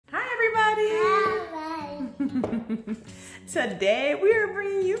Today we are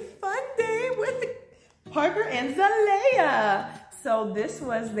bringing you Fun Day with Parker and Zalayah. So this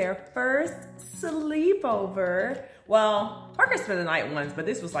was their first sleepover. Well, Parker spent the night once, but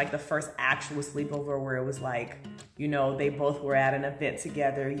this was like the first actual sleepover where it was like, you know, they both were at an event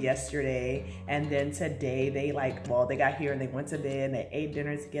together yesterday, and then today they they got here and they went to bed and they ate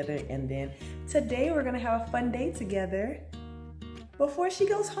dinner together, and then today we're gonna have a fun day together before she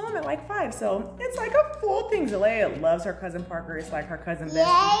goes home at like 5. So it's like a full thing. Zalayah loves her cousin Parker. It's like her cousin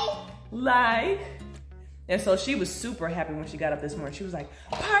bestie. Like, and so she was super happy when she got up this morning. She was like,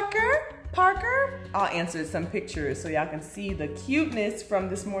 Parker, Parker. I'll answer some pictures so y'all can see the cuteness from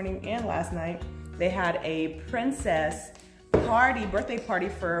this morning and last night. They had a princess party, birthday party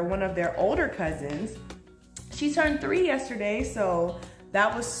for one of their older cousins. She turned 3 yesterday, so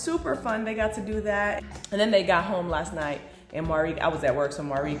that was super fun. They got to do that. And then they got home last night, and I was at work, so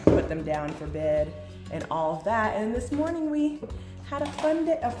Marie put them down for bed and all of that. And this morning we had a fun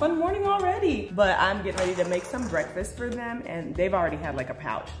day, a fun morning already. But I'm getting ready to make some breakfast for them, and they've already had like a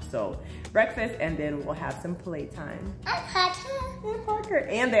pouch. So breakfast, and then we'll have some playtime. And Parker.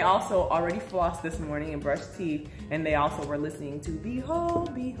 And they also already flossed this morning and brushed teeth, and they also were listening to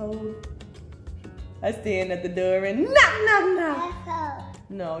Behold, Behold. I stand at the door and knock, knock, knock.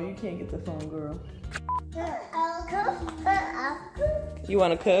 No, you can't get the phone, girl. You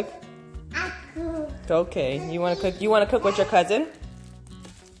wanna cook? Okay, you wanna cook? You wanna cook with your cousin?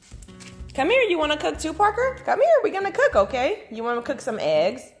 Come here, you wanna cook too, Parker? Come here, we're gonna cook, okay? You wanna cook some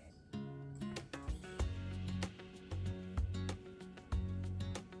eggs?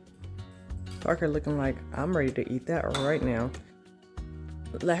 Parker looking like, I'm ready to eat that right now.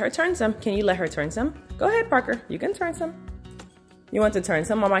 Let her turn some. Can you let her turn some? Go ahead, Parker, you can turn some. You want to turn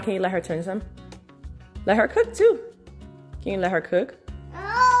some? Mama, can you let her turn some? Let her cook too. Can you let her cook?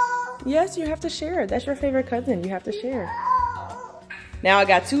 No. Yes, you have to share. That's your favorite cousin. You have to share. No. Now I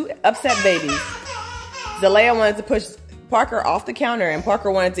got 2 upset babies. Zalayah wanted to push Parker off the counter, and Parker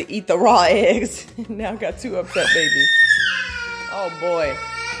wanted to eat the raw eggs. Now I got 2 upset babies. Oh boy.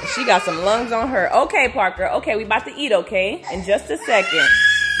 She got some lungs on her. Okay, Parker. Okay, we about to eat, okay? In just a second.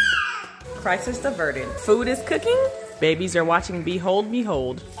 Crisis averted. Food is cooking. Babies are watching Behold,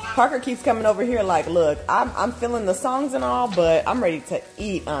 Behold. Parker keeps coming over here like, look, I'm feeling the songs and all, but I'm ready to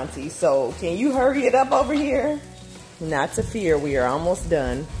eat, Auntie. So can you hurry it up over here? Not to fear, we are almost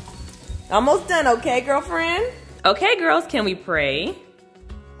done. Almost done, okay, girlfriend? Okay, girls, can we pray?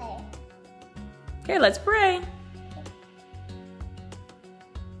 Okay, let's pray.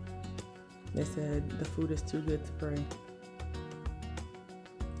 They said the food is too good to pray.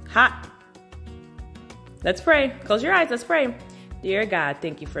 Hot. Let's pray. Close your eyes. Let's pray. Dear God,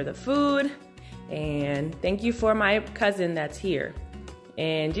 thank you for the food. And thank you for my cousin that's here.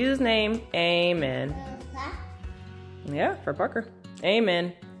 In Jesus' name, amen. Yeah, for Parker.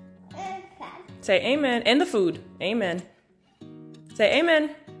 Amen. Say amen. And the food. Amen. Say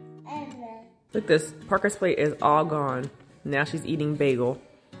amen. Amen. Look, this Parker's plate is all gone. Now she's eating bagel.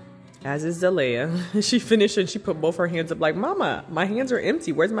 As is Zalayah. She finished and she put both her hands up like, Mama, my hands are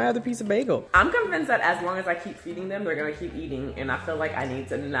empty. Where's my other piece of bagel? I'm convinced that as long as I keep feeding them, they're gonna keep eating, and I feel like I need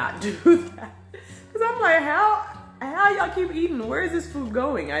to not do that. Cause I'm like, how y'all keep eating? Where is this food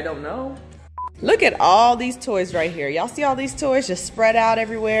going? I don't know. Look at all these toys right here. Y'all see all these toys just spread out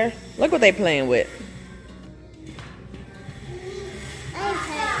everywhere? Look what they playing with.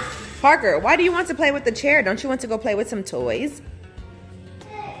 Parker, why do you want to play with the chair? Don't you want to go play with some toys?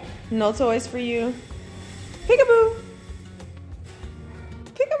 No toys for you. Peekaboo.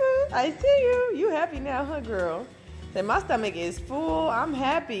 Peekaboo. I see you. You happy now, huh, girl? Say, my stomach is full. I'm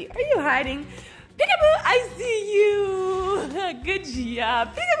happy. Are you hiding? Peekaboo. I see you. Good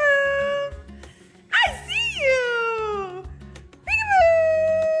job. Peekaboo. I see you.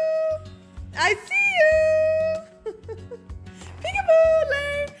 Peekaboo. I see you. Peekaboo,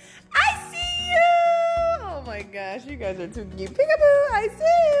 Lane. I see you. Oh my gosh, you guys are too cute. Peekaboo. I see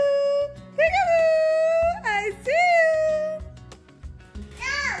you. Peekaboo! I see you!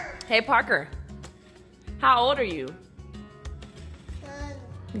 No. Hey, Parker. How old are you?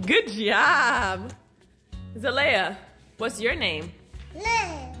 1. Good job! Zalayah, what's your name?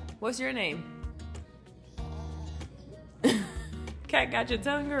 No. What's your name? Cat got your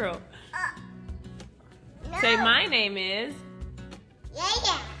tongue, girl. No. Say, my name is?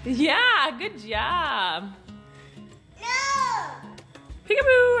 Yeah. Yeah, good job.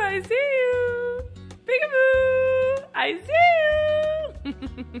 Peekaboo, I see you. Peekaboo, I see you.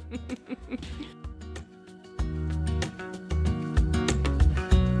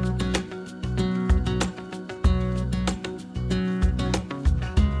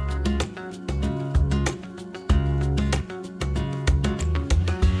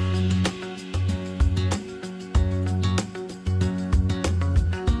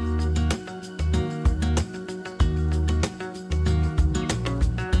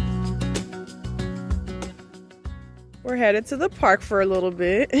 We're headed to the park for a little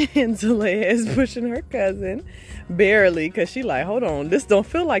bit, and Zalayah is pushing her cousin, barely, because she like, hold on, this don't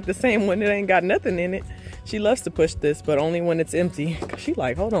feel like the same when it ain't got nothing in it. She loves to push this, but only when it's empty. She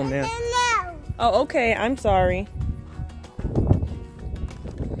like, hold on now. Oh, okay, I'm sorry.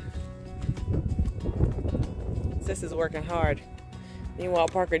 Sis is working hard. Meanwhile,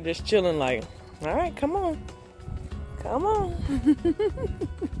 Parker just chilling like, all right, come on. Come on.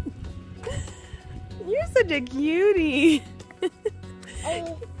 You're such a cutie.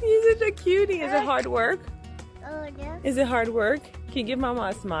 You're such a cutie. Is it hard work? Is it hard work? Can you give Mama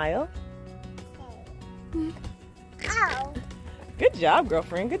a smile? Good job,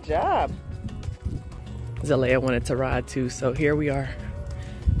 girlfriend. Good job. Zalayah wanted to ride too, so here we are.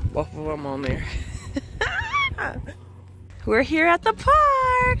 Both of them on there. We're here at the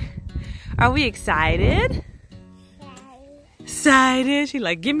park. Are we excited? Excited. She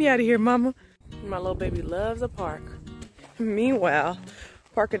like, get me out of here, Mama. My little baby loves a park. Meanwhile,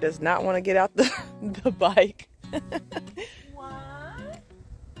 Parker does not want to get out the bike. 1, 2,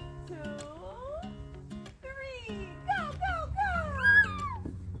 3. Go, go, go.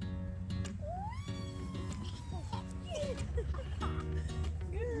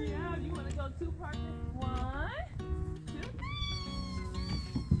 Good job. You want to go too, Parker? 1, 2,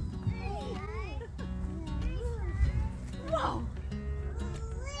 3. Whoa.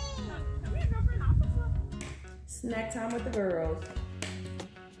 Snack time with the girls.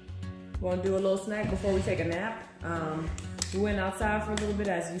 We're gonna do a little snack before we take a nap. We went outside for a little bit,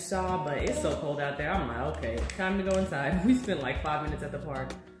 as you saw, but it's so cold out there. I'm like, okay, time to go inside. We spent like 5 minutes at the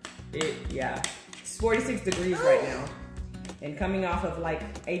park. Yeah, it's 46 degrees right now. And coming off of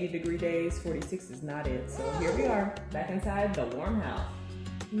like 80-degree days, 46 is not it. So here we are, back inside the warm house.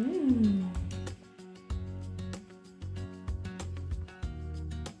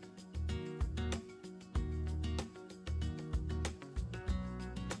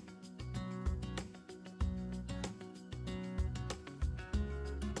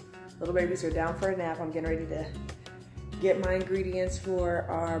 Little babies are down for a nap. I'm getting ready to get my ingredients for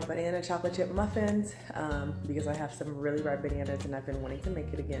our banana chocolate chip muffins because I have some really ripe bananas and I've been wanting to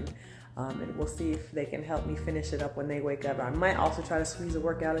make it again. And we'll see if they can help me finish it up when they wake up. I might also try to squeeze a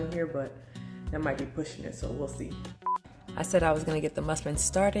workout in here, but that might be pushing it, so we'll see. I said I was gonna get the muffins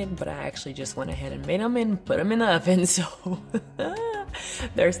started, but I actually just went ahead and made them and put them in the oven, so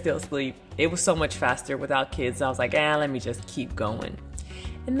they're still asleep. It was so much faster without kids. I was like, let me just keep going.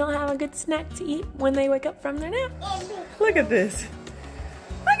 And they'll have a good snack to eat when they wake up from their nap. Look at this.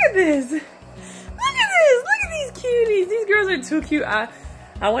 Look at this. Look at this. Look at these cuties. These girls are too cute. I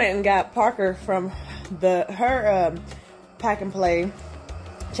went and got Parker from her pack and play,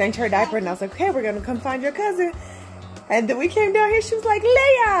 changed her diaper, and I was like, okay, we're gonna come find your cousin. And then we came down here, she was like,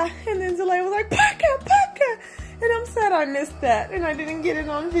 Leia. And then Zalayah was like, Parker, Parker. And I'm sad I missed that and I didn't get it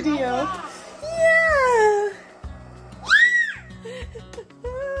on video. Yeah.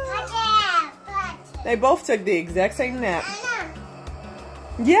 They both took the exact same nap.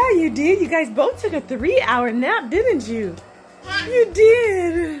 Yeah, you did. You guys both took a 3-hour nap, didn't you? You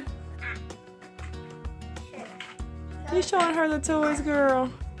did. You showing her the toys,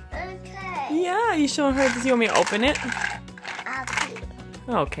 girl? Okay. Yeah, you showing her this. You want me to open it?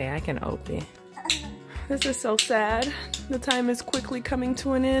 Okay, I can open. This is so sad. The time is quickly coming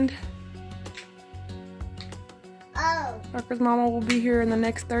to an end. Parker's mama will be here in the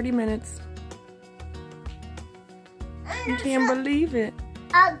next 30 minutes. You can't believe it.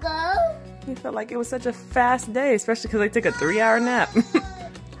 I'll go. It felt like it was such a fast day, especially because they took a 3-hour nap.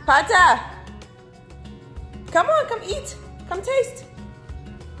 Pata! Come on, come eat. Come taste.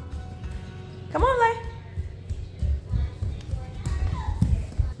 Come on, Lay.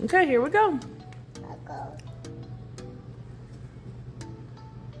 Okay, here we go. I'll go.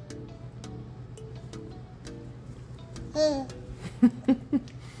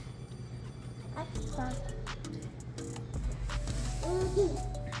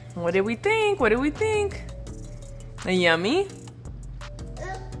 What did we think? What did we think? Yummy?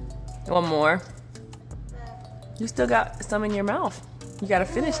 One more. You still got some in your mouth. You gotta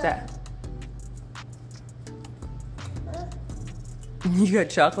finish that. You got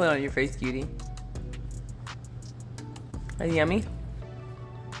chocolate on your face, cutie. Yummy?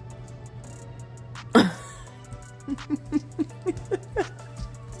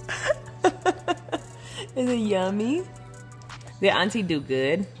 Is it yummy? Did Auntie do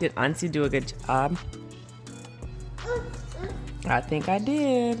good? Did Auntie do a good job? I think I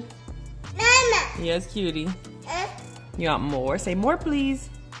did. Mama. Yes, cutie. You want more? Say more, please.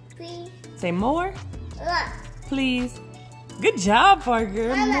 Please. Say more. Please. Good job,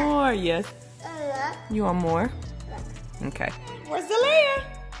 Parker. More. Yes. You want more? Okay. Where's Zalayah?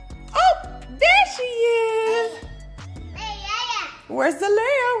 Oh, there she is. Where's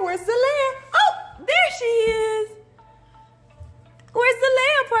Zalayah? Where's Zalayah? Oh, there she is. Where's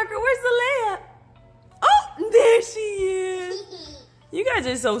Zalayah, Parker? Where's Zalayah? Oh, there she is. You guys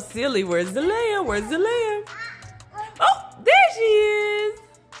are so silly. Where's Zalayah? Where's Zalayah? Oh, there she is.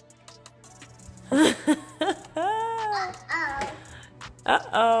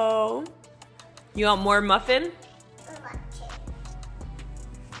 Uh-oh. You want more muffin?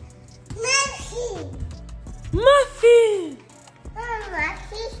 Muffin!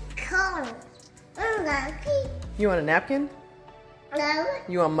 You want a napkin? No.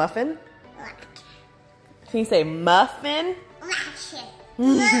 You want muffin? Can you say muffin?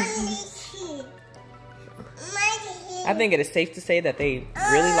 I think it is safe to say that they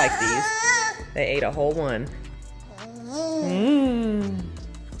really like these. They ate a whole one.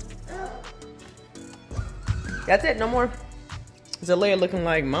 That's it, no more. Zalayah looking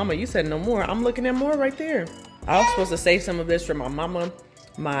like, Mama, you said no more. I'm looking at more right there. I was supposed to save some of this for my mama,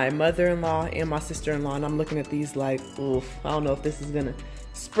 my mother-in-law, and my sister-in-law, and I'm looking at these like, oof, I don't know if this is gonna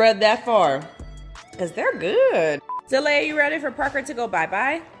spread that far, because they're good. Zalayah, you ready for Parker to go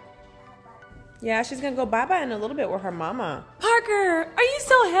bye-bye? Yeah, she's gonna go bye-bye in a little bit with her mama. Parker, are you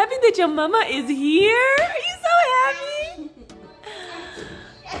so happy that your mama is here? Are you so happy?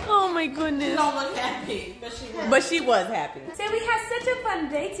 Oh my goodness. She don't look happy, but she was happy. So we had such a fun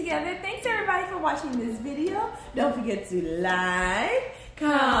day together. Thanks everybody for watching this video. Don't forget to like,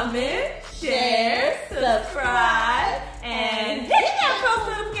 comment, share, subscribe, and hit that post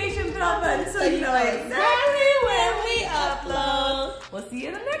notification bell button so you know exactly when we upload. We'll see you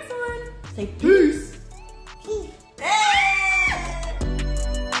in the next one. Say peace.